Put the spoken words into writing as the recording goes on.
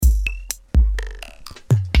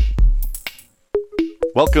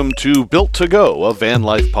Welcome to Built to Go, a van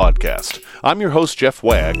life podcast. I'm your host, Jeff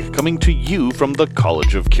Wagg, coming to you from the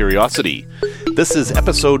College of Curiosity. This is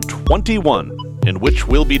episode 21, in which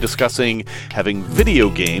we'll be discussing having video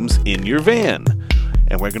games in your van.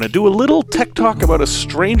 And we're going to do a little tech talk about a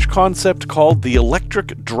strange concept called the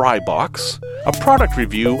electric dry box, a product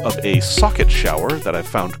review of a socket shower that I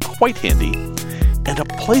found quite handy, and a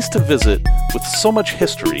place to visit with so much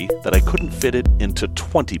history that I couldn't fit it into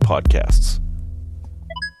 20 podcasts.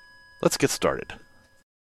 Let's get started.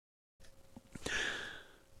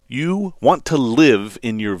 You want to live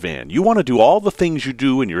in your van. You want to do all the things you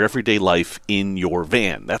do in your everyday life in your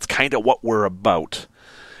van. That's kind of what we're about.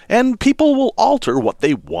 And people will alter what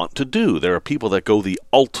they want to do. There are people that go the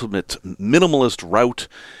ultimate minimalist route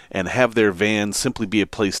and have their van simply be a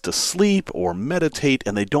place to sleep or meditate,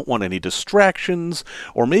 and they don't want any distractions.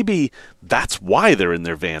 Or maybe that's why they're in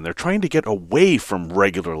their van. They're trying to get away from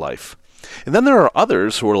regular life. And then there are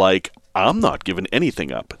others who are like, I'm not giving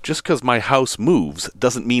anything up. Just because my house moves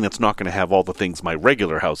doesn't mean it's not going to have all the things my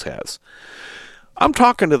regular house has. I'm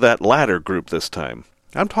talking to that latter group this time.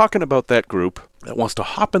 I'm talking about that group that wants to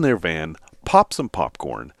hop in their van, pop some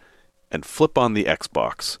popcorn, and flip on the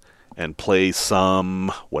Xbox and play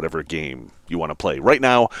some whatever game you want to play. Right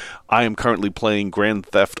now, I am currently playing Grand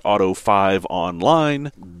Theft Auto 5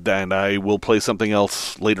 online, and I will play something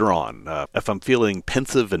else later on. If I'm feeling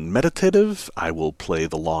pensive and meditative, I will play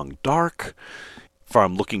The Long Dark. If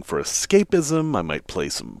I'm looking for escapism, I might play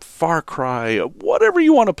some Far Cry. Whatever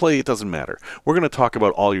you want to play, it doesn't matter. We're going to talk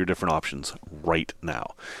about all your different options right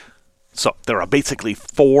now. So, there are basically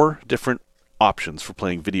 4 different options for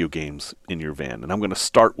playing video games in your van, and I'm going to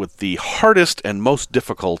start with the hardest and most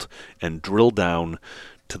difficult and drill down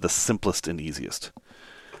to the simplest and easiest.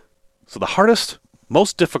 So the hardest,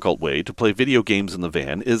 most difficult way to play video games in the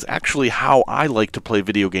van is actually how I like to play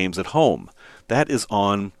video games at home. That is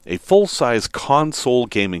on a full-size console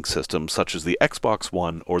gaming system such as the Xbox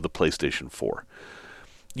One or the PlayStation 4.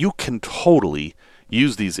 You can totally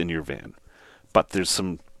use these in your van, but there's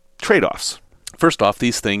some trade-offs. First off,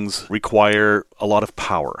 these things require a lot of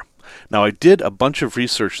power. Now, I did a bunch of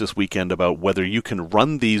research this weekend about whether you can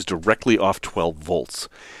run these directly off 12 volts.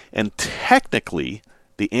 And technically,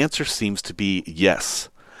 the answer seems to be yes.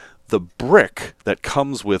 The brick that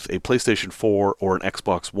comes with a PlayStation 4 or an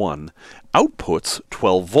Xbox One outputs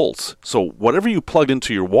 12 volts. So whatever you plug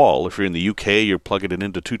into your wall, if you're in the UK, you're plugging it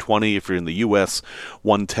into 220. If you're in the US,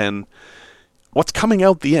 110. What's coming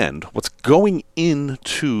out the end, what's going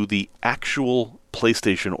into the actual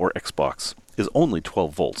PlayStation or Xbox is only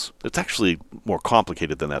 12 volts. It's actually more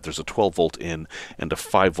complicated than that. There's a 12 volt in and a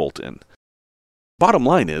 5 volt in. Bottom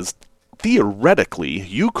line is, theoretically,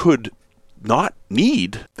 you could not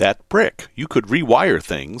need that brick. You could rewire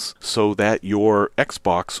things so that your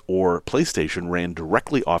Xbox or PlayStation ran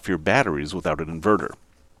directly off your batteries without an inverter.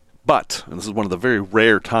 But, and this is one of the very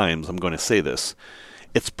rare times I'm going to say this,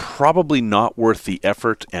 it's probably not worth the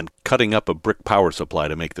effort and cutting up a brick power supply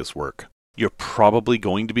to make this work. You're probably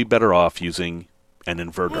going to be better off using an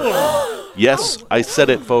inverter. Yes, I said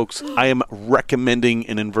it, folks. I am recommending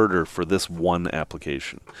an inverter for this one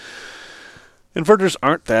application. Inverters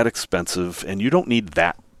aren't that expensive, and you don't need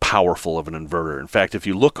that powerful of an inverter. In fact, if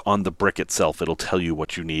you look on the brick itself, it'll tell you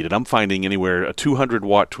what you need. And I'm finding anywhere a 200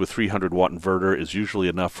 watt to a 300 watt inverter is usually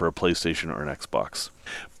enough for a PlayStation or an Xbox.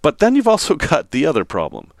 But then you've also got the other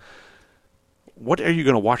problem. What are you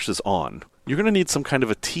going to watch this on? You're going to need some kind of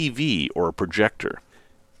a TV or a projector.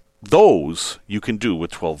 Those you can do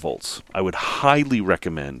with 12 volts. I would highly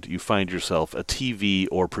recommend you find yourself a TV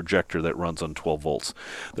or projector that runs on 12 volts.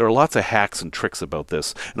 There are lots of hacks and tricks about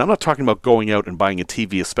this. And I'm not talking about going out and buying a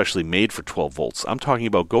TV especially made for 12 volts. I'm talking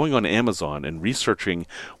about going on Amazon and researching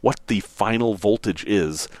what the final voltage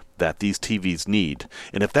is that these TVs need.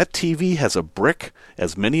 And if that TV has a brick,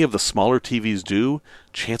 as many of the smaller TVs do,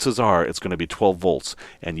 chances are it's going to be 12 volts.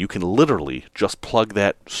 And you can literally just plug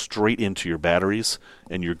that straight into your batteries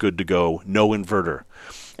and you're good to go. No inverter.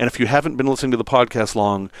 And if you haven't been listening to the podcast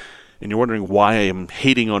long and you're wondering why I am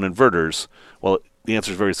hating on inverters, well, the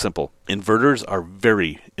answer is very simple. Inverters are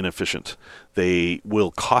very inefficient. They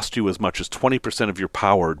will cost you as much as 20% of your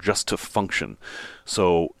power just to function.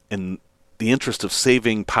 So in the interest of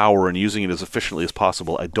saving power and using it as efficiently as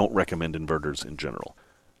possible, I don't recommend inverters in general.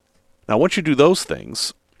 Now, once you do those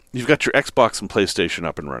things, you've got your Xbox and PlayStation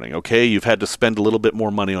up and running, okay? You've had to spend a little bit more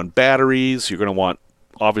money on batteries. You're going to want,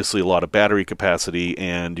 obviously, a lot of battery capacity,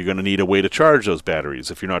 and you're going to need a way to charge those batteries.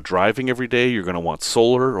 If you're not driving every day, you're going to want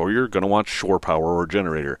solar, or you're going to want shore power or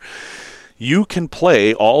generator. You can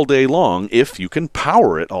play all day long if you can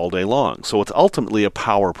power it all day long. So it's ultimately a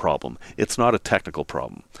power problem. It's not a technical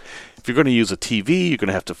problem. If you're going to use a TV, you're going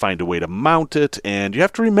to have to find a way to mount it, and you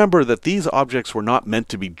have to remember that these objects were not meant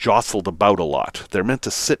to be jostled about a lot. They're meant to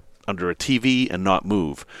sit under a TV and not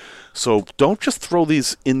move. So don't just throw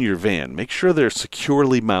these in your van. Make sure they're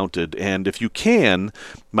securely mounted, and if you can,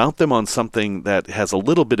 mount them on something that has a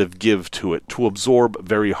little bit of give to it to absorb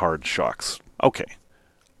very hard shocks. Okay.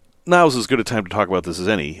 Now is as good a time to talk about this as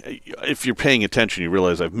any. If you're paying attention, you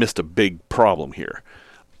realize I've missed a big problem here.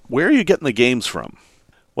 Where are you getting the games from?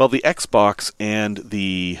 Well, the Xbox and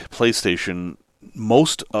the PlayStation,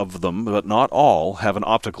 most of them, but not all, have an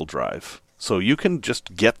optical drive. So you can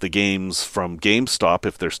just get the games from GameStop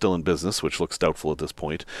if they're still in business, which looks doubtful at this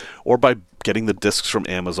point, or by getting the discs from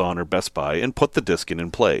Amazon or Best Buy and put the disc in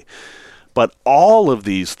and play. But all of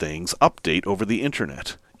these things update over the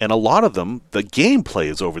internet. And a lot of them, the gameplay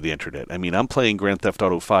is over the internet. I mean, I'm playing Grand Theft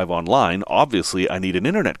Auto 5 online. Obviously, I need an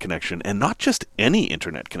internet connection, and not just any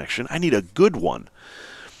internet connection. I need a good one.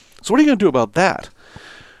 So what are you going to do about that?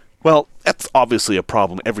 Well, that's obviously a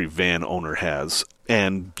problem every van owner has,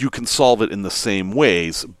 and you can solve it in the same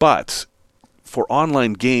ways, but for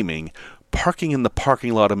online gaming, parking in the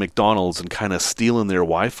parking lot of McDonald's and kind of stealing their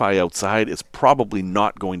Wi-Fi outside is probably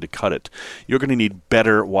not going to cut it. You're going to need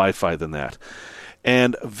better Wi-Fi than that.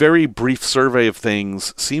 And a very brief survey of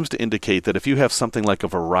things seems to indicate that if you have something like a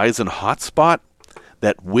Verizon hotspot,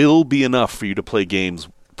 that will be enough for you to play games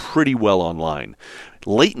pretty well online.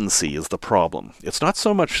 Latency is the problem. It's not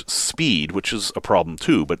so much speed, which is a problem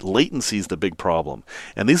too, but latency is the big problem.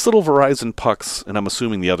 And these little Verizon pucks, and I'm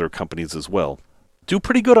assuming the other companies as well, do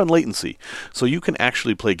pretty good on latency, so you can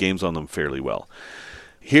actually play games on them fairly well.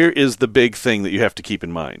 Here is the big thing that you have to keep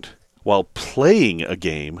in mind. While playing a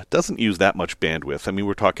game doesn't use that much bandwidth, I mean,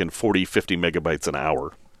 we're talking 40, 50 megabytes an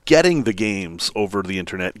hour, getting the games over the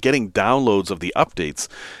internet, getting downloads of the updates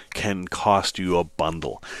can cost you a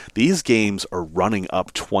bundle. These games are running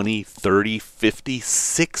up 20, 30, 50,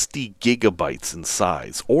 60 gigabytes in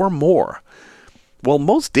size or more. Well,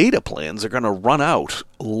 most data plans are going to run out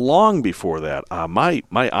long before that. My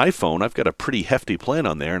iPhone, I've got a pretty hefty plan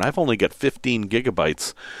on there, and I've only got 15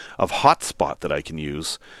 gigabytes of hotspot that I can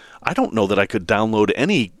use. I don't know that I could download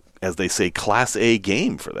any, as they say, Class A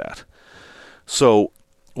game for that. So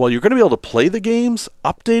while you're going to be able to play the games,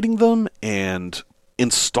 updating them and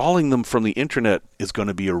installing them from the internet is going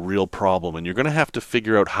to be a real problem, and you're going to have to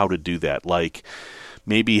figure out how to do that. Like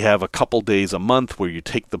maybe have a couple days a month where you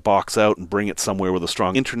take the box out and bring it somewhere with a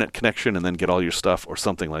strong internet connection and then get all your stuff or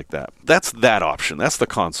something like that. That's that option. That's the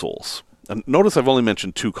consoles. And notice I've only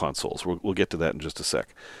mentioned 2 consoles. We'll get to that in just a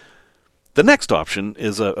sec. The next option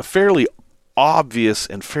is a fairly obvious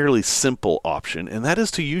and fairly simple option, and that is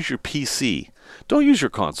to use your PC. Don't use your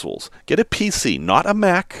consoles. Get a PC, not a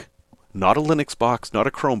Mac, not a Linux box, not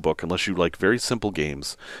a Chromebook, unless you like very simple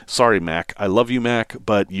games. Sorry, Mac. I love you, Mac,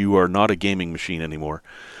 but you are not a gaming machine anymore.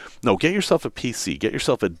 No, get yourself a PC. Get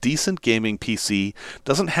yourself a decent gaming PC.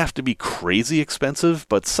 Doesn't have to be crazy expensive,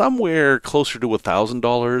 but somewhere closer to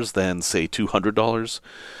 $1,000 than, say, $200.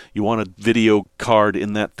 You want a video card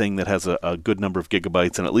in that thing that has a good number of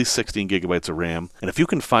gigabytes and at least 16 gigabytes of RAM. And if you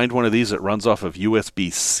can find one of these that runs off of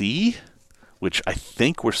USB-C, which I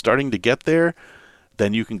think we're starting to get there,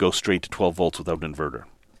 then you can go straight to 12 volts without an inverter.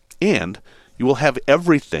 And you will have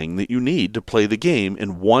everything that you need to play the game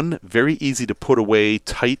in one very easy to put away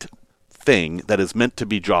tight thing that is meant to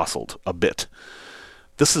be jostled a bit.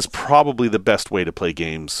 This is probably the best way to play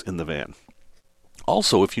games in the van.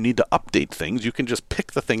 Also, if you need to update things, you can just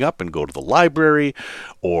pick the thing up and go to the library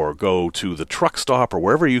or go to the truck stop or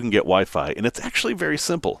wherever you can get Wi-Fi, and it's actually very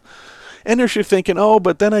simple. And if you're thinking, oh,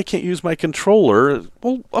 but then I can't use my controller,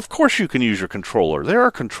 well, of course you can use your controller. There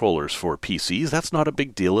are controllers for PCs. That's not a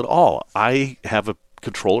big deal at all. I have a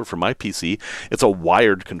controller for my PC. It's a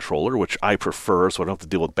wired controller, which I prefer, so I don't have to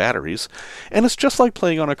deal with batteries. And it's just like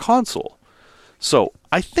playing on a console. So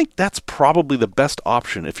I think that's probably the best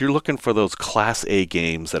option if you're looking for those Class A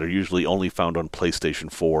games that are usually only found on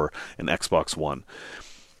PlayStation 4 and Xbox One.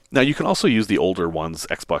 Now, you can also use the older ones,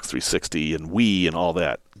 Xbox 360 and Wii and all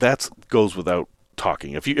that. That goes without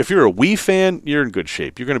talking. If you're a Wii fan, you're in good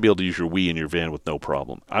shape. You're going to be able to use your Wii in your van with no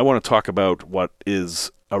problem. I want to talk about what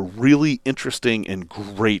is a really interesting and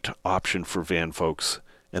great option for van folks,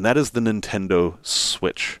 and that is the Nintendo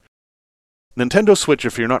Switch. Nintendo Switch,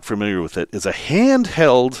 if you're not familiar with it, is a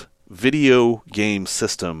handheld video game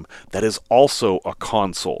system that is also a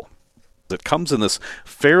console. It comes in this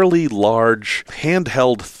fairly large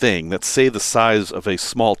handheld thing that's, say, the size of a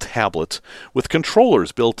small tablet with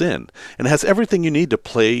controllers built in, and has everything you need to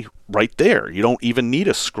play right there. You don't even need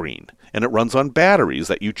a screen, and it runs on batteries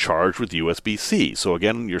that you charge with USB-C. So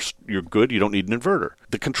again, you're good. You don't need an inverter.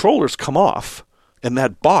 The controllers come off And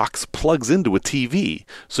that box plugs into a TV,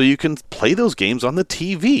 so you can play those games on the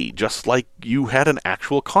TV, just like you had an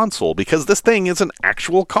actual console, because this thing is an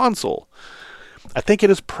actual console. I think it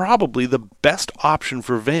is probably the best option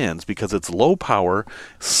for vans because it's low power,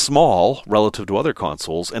 small relative to other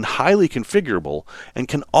consoles, and highly configurable, and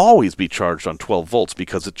can always be charged on 12 volts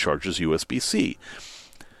because it charges USB-C.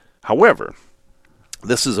 However,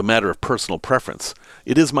 this is a matter of personal preference.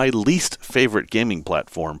 It is my least favorite gaming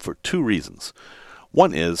platform for two reasons.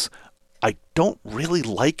 One is, I don't really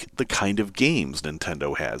like the kind of games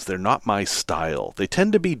Nintendo has. They're not my style. They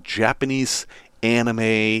tend to be Japanese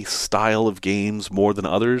anime style of games more than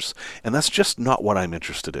others, and that's just not what I'm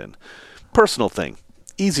interested in. Personal thing.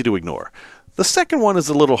 Easy to ignore. The second one is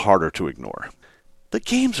a little harder to ignore. The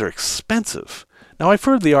games are expensive. Now, I've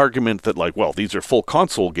heard the argument that, like, well, these are full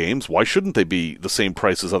console games. Why shouldn't they be the same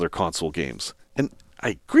price as other console games? And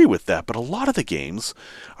I agree with that, but a lot of the games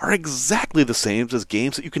are exactly the same as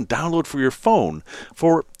games that you can download for your phone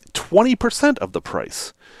for 20% of the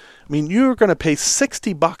price. I mean, you're going to pay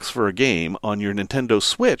 $60 for a game on your Nintendo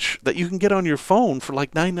Switch that you can get on your phone for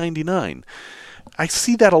like $9.99. I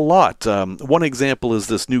see that a lot. One example is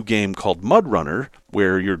this new game called Mud Runner,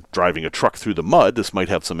 where you're driving a truck through the mud. This might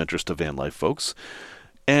have some interest to van life folks.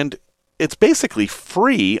 And it's basically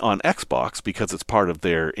free on Xbox because it's part of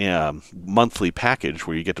their monthly package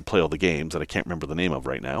where you get to play all the games that I can't remember the name of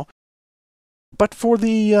right now. But for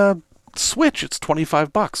the Switch, it's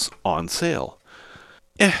 $25 on sale.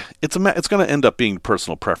 It's going to end up being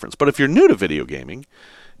personal preference. But if you're new to video gaming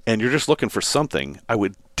and you're just looking for something, I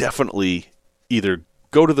would definitely either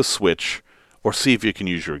go to the Switch or see if you can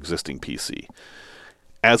use your existing PC.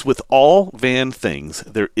 As with all van things,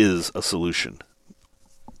 there is a solution.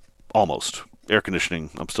 Almost. Air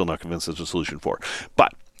conditioning, I'm still not convinced there's a solution for.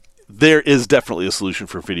 But there is definitely a solution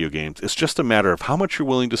for video games. It's just a matter of how much you're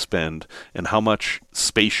willing to spend and how much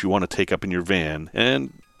space you want to take up in your van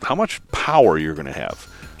and how much power you're going to have.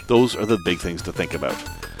 Those are the big things to think about.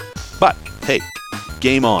 But, hey,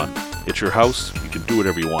 game on. It's your house. You can do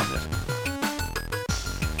whatever you want in it.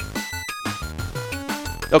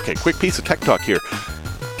 Okay, quick piece of tech talk here.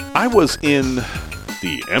 I was in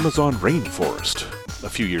the Amazon rainforest a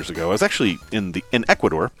few years ago. I was actually in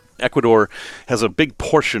Ecuador. Ecuador has a big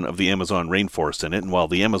portion of the Amazon rainforest in it, and while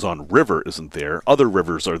the Amazon River isn't there, other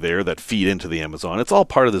rivers are there that feed into the Amazon. It's all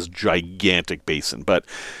part of this gigantic basin. But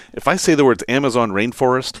if I say the words Amazon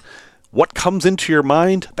rainforest, what comes into your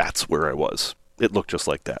mind? That's where I was. It looked just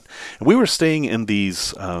like that. And we were staying in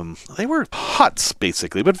these, they were huts,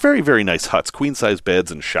 basically, but very, very nice huts. Queen-size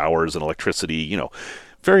beds and showers and electricity,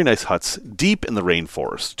 very nice huts, deep in the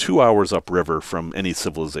rainforest, 2 hours upriver from any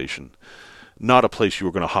civilization. Not a place you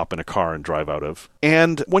were going to hop in a car and drive out of.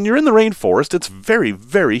 And when you're in the rainforest, it's very,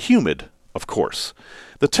 very humid, of course.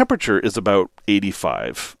 The temperature is about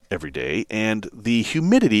 85 every day, and the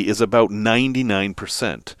humidity is about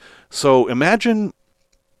 99%. So imagine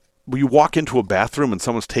you walk into a bathroom and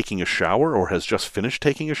someone's taking a shower or has just finished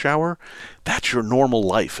taking a shower. That's your normal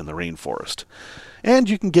life in the rainforest. And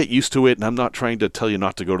you can get used to it, and I'm not trying to tell you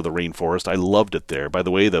not to go to the rainforest. I loved it there. By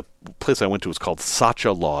the way, the place I went to was called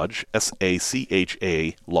Sacha Lodge,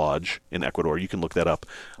 S-A-C-H-A Lodge in Ecuador. You can look that up.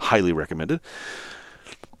 Highly recommended.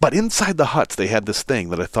 But inside the huts, they had this thing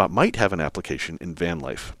that I thought might have an application in van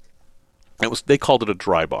life. They called it a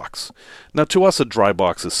dry box. Now, to us, a dry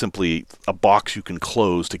box is simply a box you can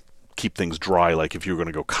close to keep things dry, like if you were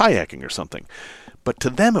going to go kayaking or something. But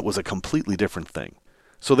to them, it was a completely different thing.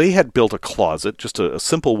 So they had built a closet, just a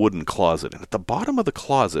simple wooden closet. And at the bottom of the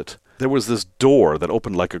closet, there was this door that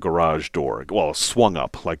opened like a garage door. Well, swung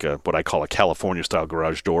up like what I call a California-style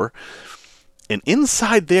garage door. And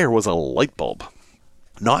inside there was a light bulb.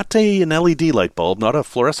 Not an LED light bulb, not a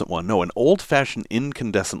fluorescent one. No, an old-fashioned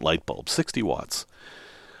incandescent light bulb, 60 watts.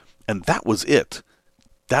 And that was it.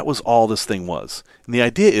 That was all this thing was. And the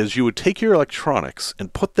idea is you would take your electronics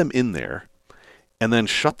and put them in there and then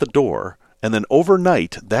shut the door. And then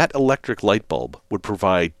overnight, that electric light bulb would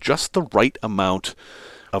provide just the right amount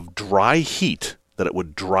of dry heat that it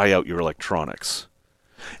would dry out your electronics.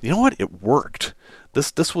 You know what? It worked.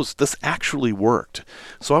 This actually worked.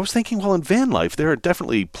 So I was thinking, well, in van life, there are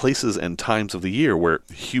definitely places and times of the year where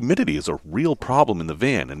humidity is a real problem in the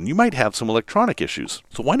van, and you might have some electronic issues.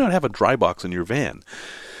 So why not have a dry box in your van?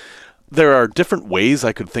 There are different ways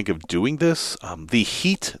I could think of doing this. The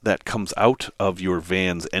heat that comes out of your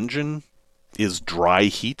van's engine is dry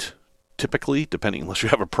heat, typically, unless you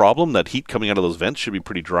have a problem. That heat coming out of those vents should be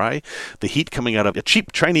pretty dry. The heat coming out of a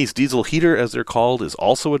cheap Chinese diesel heater, as they're called, is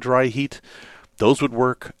also a dry heat. Those would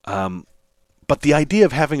work. But the idea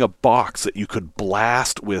of having a box that you could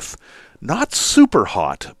blast with not super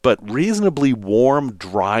hot, but reasonably warm,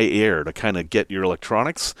 dry air to kind of get your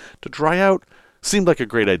electronics to dry out seemed like a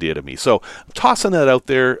great idea to me. So tossing that out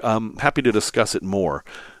there, happy to discuss it more.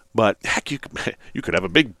 But heck, you could have a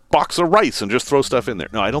big box of rice and just throw stuff in there.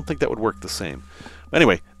 No, I don't think that would work the same.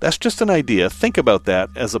 Anyway, that's just an idea. Think about that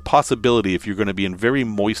as a possibility if you're going to be in very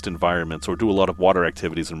moist environments or do a lot of water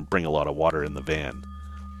activities and bring a lot of water in the van.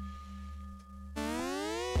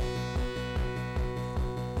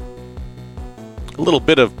 A little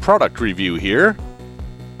bit of product review here.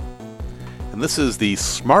 And this is the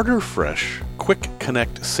Smarter Fresh Quick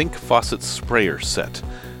Connect Sink Faucet Sprayer Set.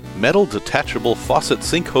 Metal detachable faucet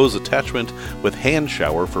sink hose attachment with hand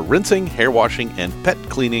shower for rinsing, hair washing, and pet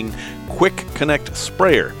cleaning. Quick Connect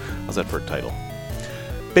Sprayer. How's that for a title?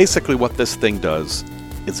 Basically what this thing does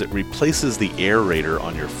is it replaces the aerator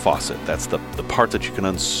on your faucet. That's the part that you can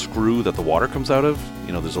unscrew that the water comes out of.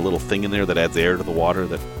 You know, there's a little thing in there that adds air to the water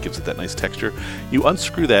that gives it that nice texture. You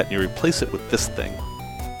unscrew that and you replace it with this thing,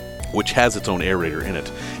 which has its own aerator in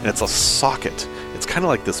it. And it's a socket. It's kind of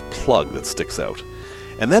like this plug that sticks out.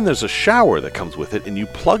 And then there's a shower that comes with it, and you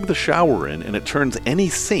plug the shower in, and it turns any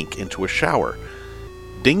sink into a shower.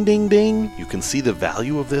 Ding, ding, ding. You can see the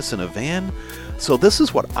value of this in a van. So this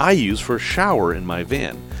is what I use for a shower in my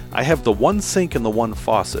van. I have the one sink and the one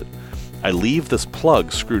faucet. I leave this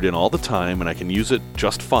plug screwed in all the time, and I can use it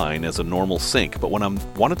just fine as a normal sink. But when I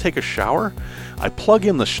want to take a shower, I plug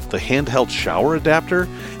in the handheld shower adapter,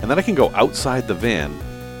 and then I can go outside the van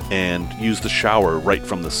and use the shower right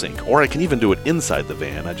from the sink. Or I can even do it inside the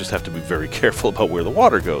van. I just have to be very careful about where the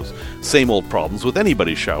water goes. Same old problems with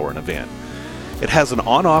anybody's shower in a van. It has an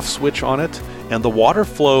on-off switch on it, and the water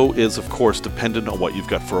flow is, of course, dependent on what you've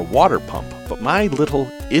got for a water pump. But my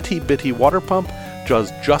little itty-bitty water pump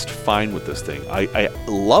does just fine with this thing. I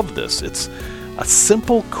love this. It's a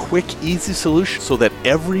simple, quick, easy solution so that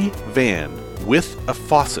every van with a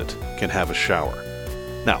faucet can have a shower.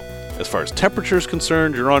 Now, as far as temperature is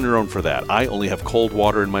concerned, you're on your own for that. I only have cold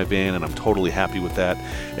water in my van, and I'm totally happy with that.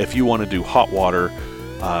 If you want to do hot water,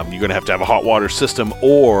 you're going to have a hot water system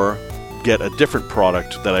or get a different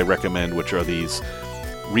product that I recommend, which are these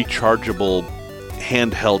rechargeable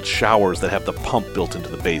handheld showers that have the pump built into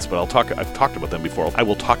the base. But I've talked about them before. I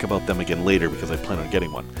will talk about them again later because I plan on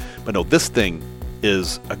getting one. But no, this thing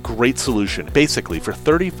is a great solution. Basically, for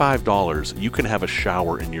 $35, you can have a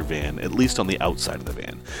shower in your van, at least on the outside of the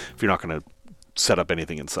van, if you're not going to set up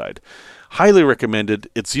anything inside. Highly recommended.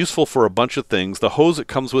 It's useful for a bunch of things. The hose it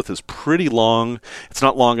comes with is pretty long. It's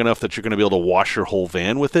not long enough that you're going to be able to wash your whole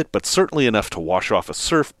van with it, but certainly enough to wash off a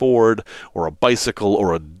surfboard or a bicycle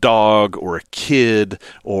or a dog or a kid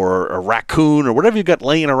or a raccoon or whatever you've got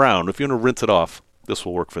laying around. If you want to rinse it off, this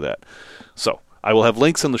will work for that. So, I will have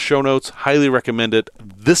links in the show notes. Highly recommend it.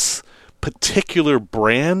 This particular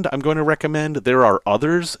brand I'm going to recommend. There are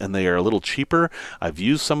others, and they are a little cheaper. I've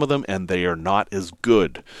used some of them, and they are not as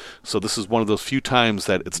good. So this is one of those few times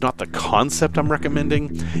that it's not the concept I'm recommending,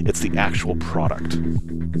 it's the actual product.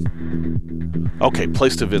 Okay,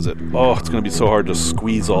 place to visit. Oh, it's going to be so hard to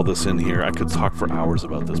squeeze all this in here. I could talk for hours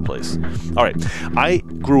about this place. All right, I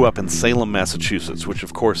grew up in Salem, Massachusetts, which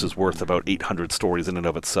of course is worth about 800 stories in and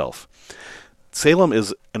of itself. Salem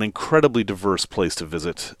is an incredibly diverse place to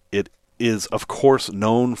visit. It is, of course,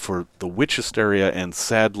 known for the Witchesteria, and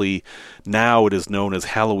sadly, now it is known as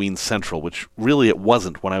Halloween Central, which really it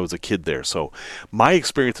wasn't when I was a kid there. So my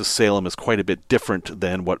experience of Salem is quite a bit different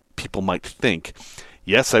than what people might think.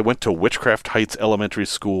 Yes, I went to Witchcraft Heights Elementary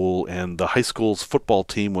School, and the high school's football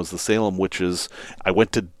team was the Salem Witches. I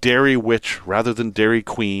went to Dairy Witch rather than Dairy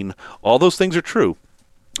Queen. All those things are true.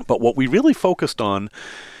 But what we really focused on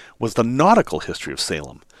was the nautical history of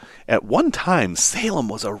Salem. At one time, Salem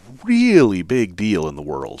was a really big deal in the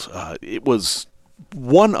world. It was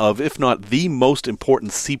one of, if not the most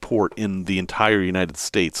important seaport in the entire United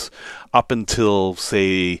States up until,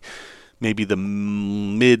 say, maybe the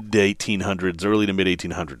mid-1800s, early to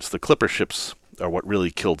mid-1800s. The clipper ships are what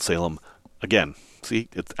really killed Salem. Again, see,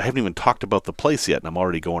 I haven't even talked about the place yet, and I'm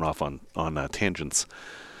already going off on tangents.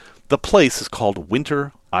 The place is called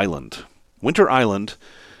Winter Island. Winter Island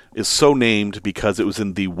is so named because it was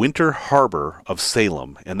in the Winter Harbor of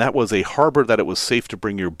Salem, and that was a harbor that it was safe to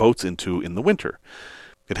bring your boats into in the winter.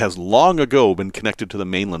 It has long ago been connected to the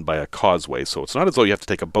mainland by a causeway, so it's not as though you have to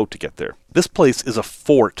take a boat to get there. This place is a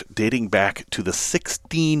fort dating back to the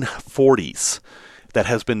 1640s that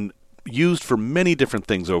has been used for many different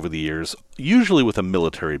things over the years, usually with a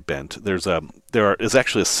military bent. There is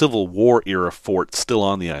actually a Civil War era fort still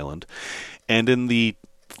on the island, and in the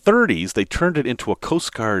 30s, they turned it into a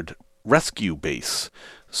Coast Guard rescue base.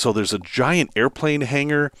 So there's a giant airplane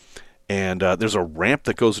hangar, And there's a ramp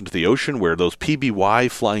that goes into the ocean where those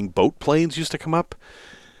PBY flying boat planes used to come up.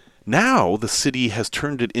 Now the city has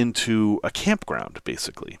turned it into a campground,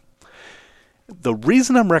 basically. The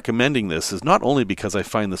reason I'm recommending this is not only because I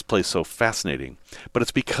find this place so fascinating, but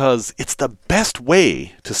it's because it's the best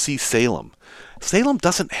way to see Salem. Salem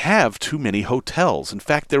doesn't have too many hotels. In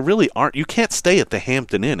fact, there really aren't. You can't stay at the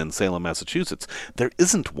Hampton Inn in Salem, Massachusetts. There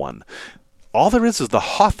isn't one. All there is the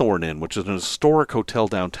Hawthorne Inn, which is an historic hotel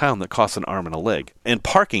downtown that costs an arm and a leg. And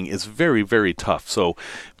parking is very, very tough. So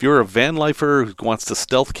if you're a van lifer who wants to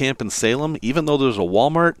stealth camp in Salem, even though there's a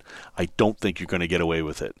Walmart, I don't think you're going to get away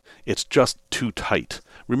with it. It's just too tight.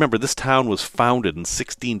 Remember, this town was founded in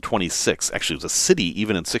 1626. Actually, it was a city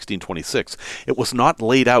even in 1626. It was not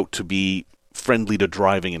laid out to be friendly to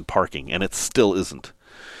driving and parking, and it still isn't.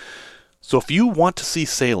 So if you want to see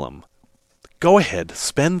Salem, go ahead,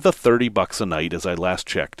 spend the $30 a night, as I last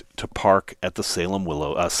checked, to park at the Salem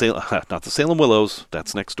Willow, not the Salem Willows,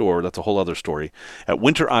 that's next door, that's a whole other story, at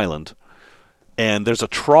Winter Island, and there's a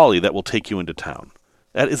trolley that will take you into town.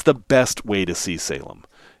 That is the best way to see Salem.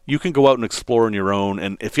 You can go out and explore on your own,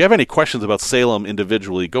 and if you have any questions about Salem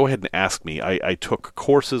individually, go ahead and ask me. I took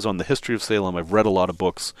courses on the history of Salem, I've read a lot of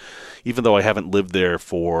books, even though I haven't lived there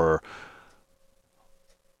for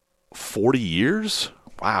 40 years?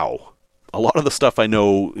 Wow. A lot of the stuff I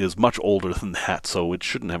know is much older than that, so it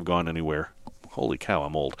shouldn't have gone anywhere. Holy cow,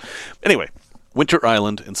 I'm old. Anyway, Winter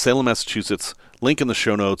Island in Salem, Massachusetts. Link in the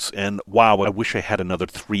show notes. And wow, I wish I had another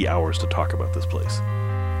 3 hours to talk about this place.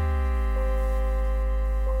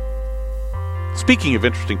 Speaking of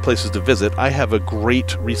interesting places to visit, I have a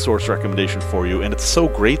great resource recommendation for you, and it's so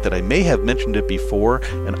great that I may have mentioned it before,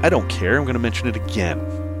 and I don't care, I'm going to mention it again.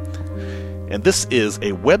 And this is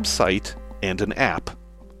a website and an app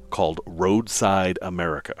called Roadside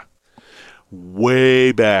America.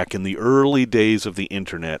 Way back in the early days of the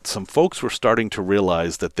internet, some folks were starting to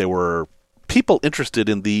realize that there were people interested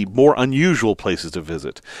in the more unusual places to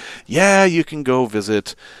visit. Yeah, you can go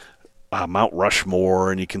visit Mount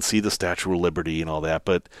Rushmore and you can see the Statue of Liberty and all that,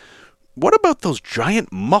 but what about those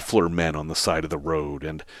giant muffler men on the side of the road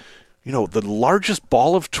and, the largest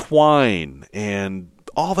ball of twine and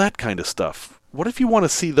all that kind of stuff? What if you want to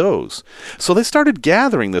see those? So they started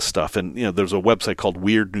gathering this stuff, and there's a website called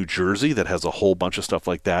Weird New Jersey that has a whole bunch of stuff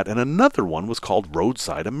like that, and another one was called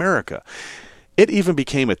Roadside America. It even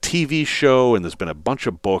became a TV show, and there's been a bunch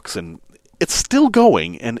of books, and it's still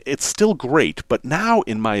going, and it's still great, but now,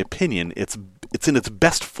 in my opinion, it's in its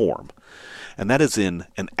best form, and that is in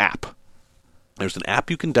an app. There's an app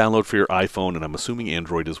you can download for your iPhone, and I'm assuming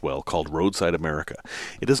Android as well, called Roadside America.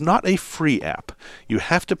 It is not a free app. You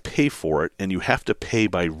have to pay for it, and you have to pay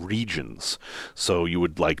by regions. So you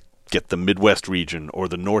would get the Midwest region or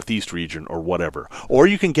the Northeast region or whatever. Or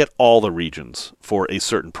you can get all the regions for a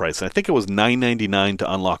certain price. And I think it was $9.99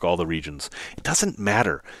 to unlock all the regions. It doesn't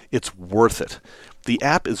matter. It's worth it. The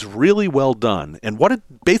app is really well done, and what it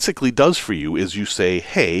basically does for you is you say,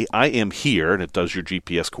 hey, I am here, and it does your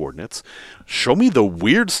GPS coordinates. Show me the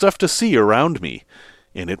weird stuff to see around me,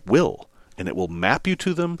 and it will. And it will map you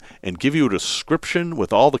to them and give you a description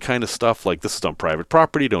with all the kind of stuff like this is on private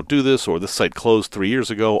property, don't do this, or this site closed 3 years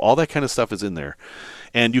ago. All that kind of stuff is in there.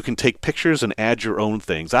 And you can take pictures and add your own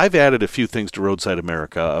things. I've added a few things to Roadside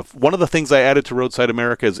America. One of the things I added to Roadside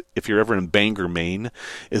America is, if you're ever in Bangor, Maine,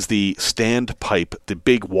 is the standpipe, the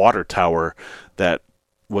big water tower that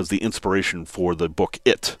was the inspiration for the book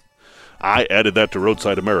It. I added that to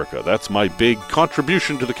Roadside America. That's my big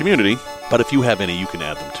contribution to the community. But if you have any, you can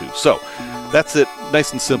add them too. So that's it.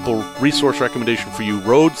 Nice and simple. Resource recommendation for you.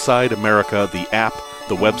 Roadside America, the app,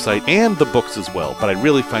 the website, and the books as well. But I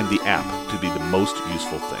really find the app to be the most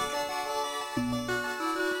useful thing.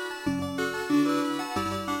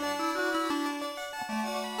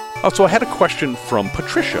 So I had a question from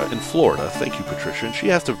Patricia in Florida. Thank you, Patricia. And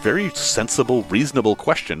she asked a very sensible, reasonable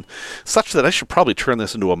question, such that I should probably turn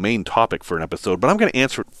this into a main topic for an episode. But I'm going to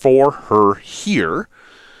answer it for her here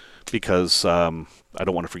because I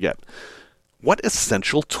don't want to forget. What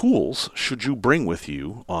essential tools should you bring with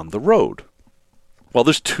you on the road? Well,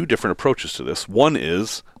 there's two different approaches to this. One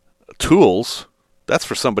is tools. That's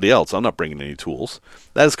for somebody else. I'm not bringing any tools.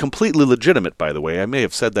 That is completely legitimate, by the way. I may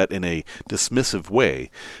have said that in a dismissive way,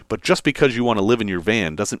 but just because you want to live in your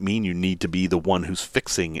van doesn't mean you need to be the one who's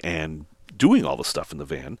fixing and doing all the stuff in the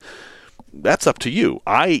van. That's up to you.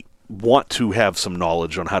 I want to have some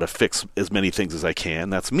knowledge on how to fix as many things as I can.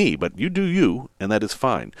 That's me, but you do you, and that is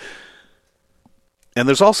fine. And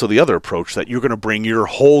there's also the other approach that you're going to bring your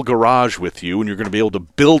whole garage with you, and you're going to be able to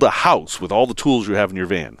build a house with all the tools you have in your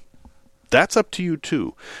van. That's up to you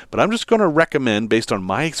too. But I'm just going to recommend, based on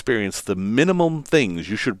my experience, the minimum things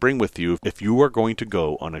you should bring with you if you are going to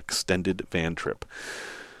go on an extended van trip.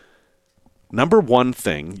 Number one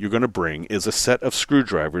thing you're going to bring is a set of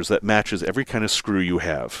screwdrivers that matches every kind of screw you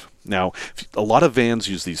have. Now, a lot of vans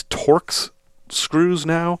use these Torx screws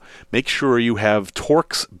now. Make sure you have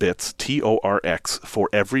Torx bits, Torx, for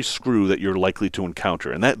every screw that you're likely to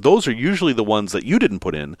encounter. And those are usually the ones that you didn't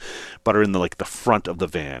put in, but are in the front of the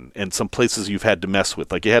van. And some places you've had to mess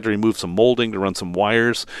with. Like you had to remove some molding to run some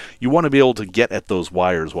wires. You want to be able to get at those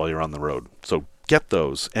wires while you're on the road. So get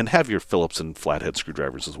those, and have your Phillips and flathead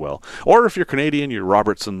screwdrivers as well. Or if you're Canadian, your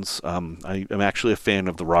Robertsons. I am actually a fan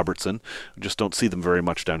of the Robertson. We just don't see them very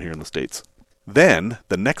much down here in the States. Then,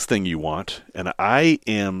 the next thing you want, and I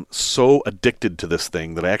am so addicted to this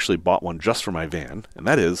thing that I actually bought one just for my van, and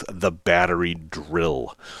that is the battery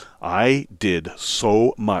drill. I did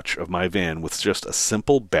so much of my van with just a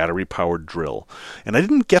simple battery-powered drill. And I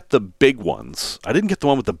didn't get the big ones. I didn't get the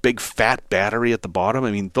one with the big fat battery at the bottom.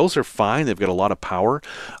 I mean, those are fine. They've got a lot of power.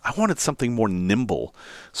 I wanted something more nimble.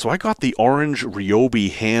 So I got the orange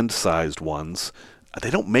Ryobi hand-sized ones. They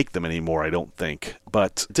don't make them anymore, I don't think,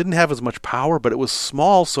 but it didn't have as much power, but it was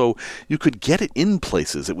small, so you could get it in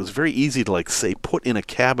places. It was very easy to, say, put in a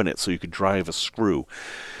cabinet so you could drive a screw.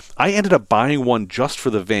 I ended up buying one just for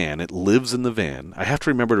the van. It lives in the van. I have to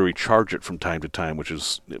remember to recharge it from time to time, which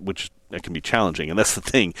that can be challenging. And that's the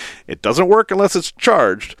thing. It doesn't work unless it's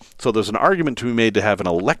charged. So there's an argument to be made to have an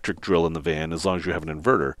electric drill in the van as long as you have an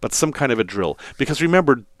inverter, but some kind of a drill. Because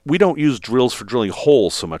remember, we don't use drills for drilling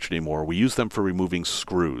holes so much anymore. We use them for removing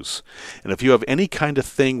screws. And if you have any kind of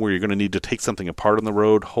thing where you're going to need to take something apart on the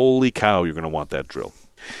road, holy cow, you're going to want that drill.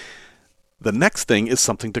 The next thing is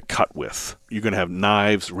something to cut with. You're going to have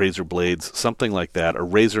knives, razor blades, something like that, a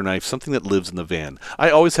razor knife, something that lives in the van. I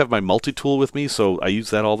always have my multi-tool with me, so I use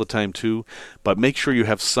that all the time too, but make sure you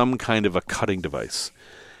have some kind of a cutting device.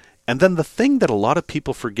 And then the thing that a lot of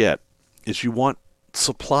people forget is you want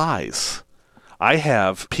supplies. I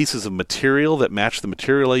have pieces of material that match the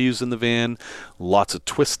material I use in the van, lots of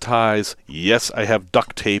twist ties. Yes, I have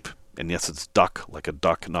duct tape, and yes, it's duck like a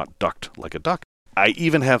duck, not duct like a duck. I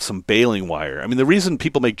even have some baling wire. I mean, the reason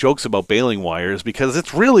people make jokes about baling wire is because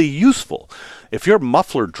it's really useful. If your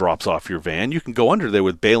muffler drops off your van, you can go under there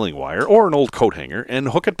with baling wire or an old coat hanger and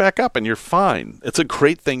hook it back up and you're fine. It's a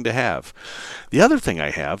great thing to have. The other thing I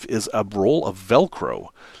have is a roll of Velcro,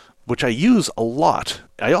 which I use a lot.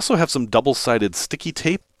 I also have some double-sided sticky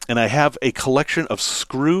tape, and I have a collection of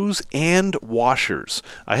screws and washers.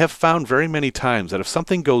 I have found very many times that if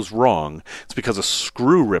something goes wrong, it's because a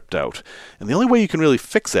screw ripped out. And the only way you can really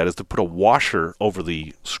fix that is to put a washer over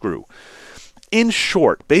the screw. In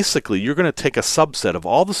short, basically, you're going to take a subset of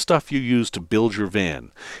all the stuff you use to build your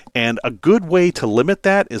van. And a good way to limit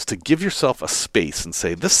that is to give yourself a space and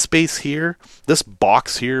say, this space here, this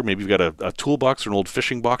box here, maybe you've got a toolbox or an old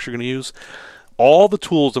fishing box you're going to use, all the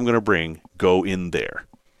tools I'm going to bring go in there.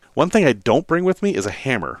 One thing I don't bring with me is a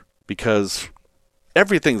hammer, because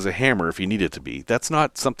everything's a hammer if you need it to be. That's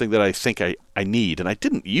not something that I think I need, and I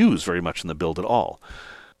didn't use very much in the build at all.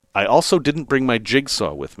 I also didn't bring my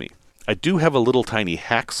jigsaw with me. I do have a little tiny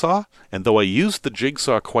hacksaw, and though I used the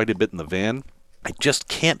jigsaw quite a bit in the van, I just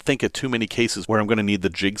can't think of too many cases where I'm going to need the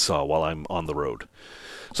jigsaw while I'm on the road.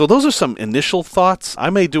 So those are some initial thoughts. I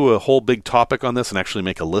may do a whole big topic on this and actually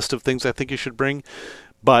make a list of things I think you should bring,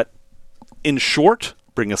 but in short,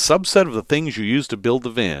 bring a subset of the things you use to build the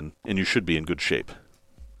van, and you should be in good shape.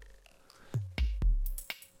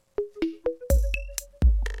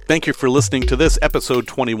 Thank you for listening to this episode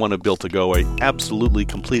 21 of Built to Go. I absolutely,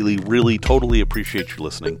 completely, really, totally appreciate you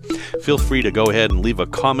listening. Feel free to go ahead and leave a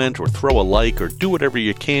comment or throw a like or do whatever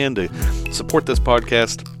you can to support this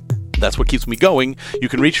podcast. That's what keeps me going. You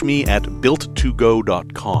can reach me at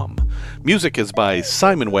builttogo.com. Music is by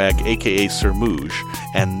Simon Wag, aka Sir Mooj.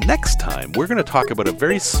 And next time, we're going to talk about a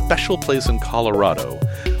very special place in Colorado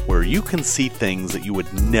where you can see things that you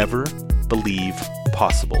would never believe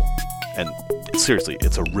possible. And seriously,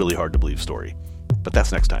 it's a really hard to believe story. But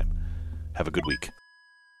that's next time. Have a good week.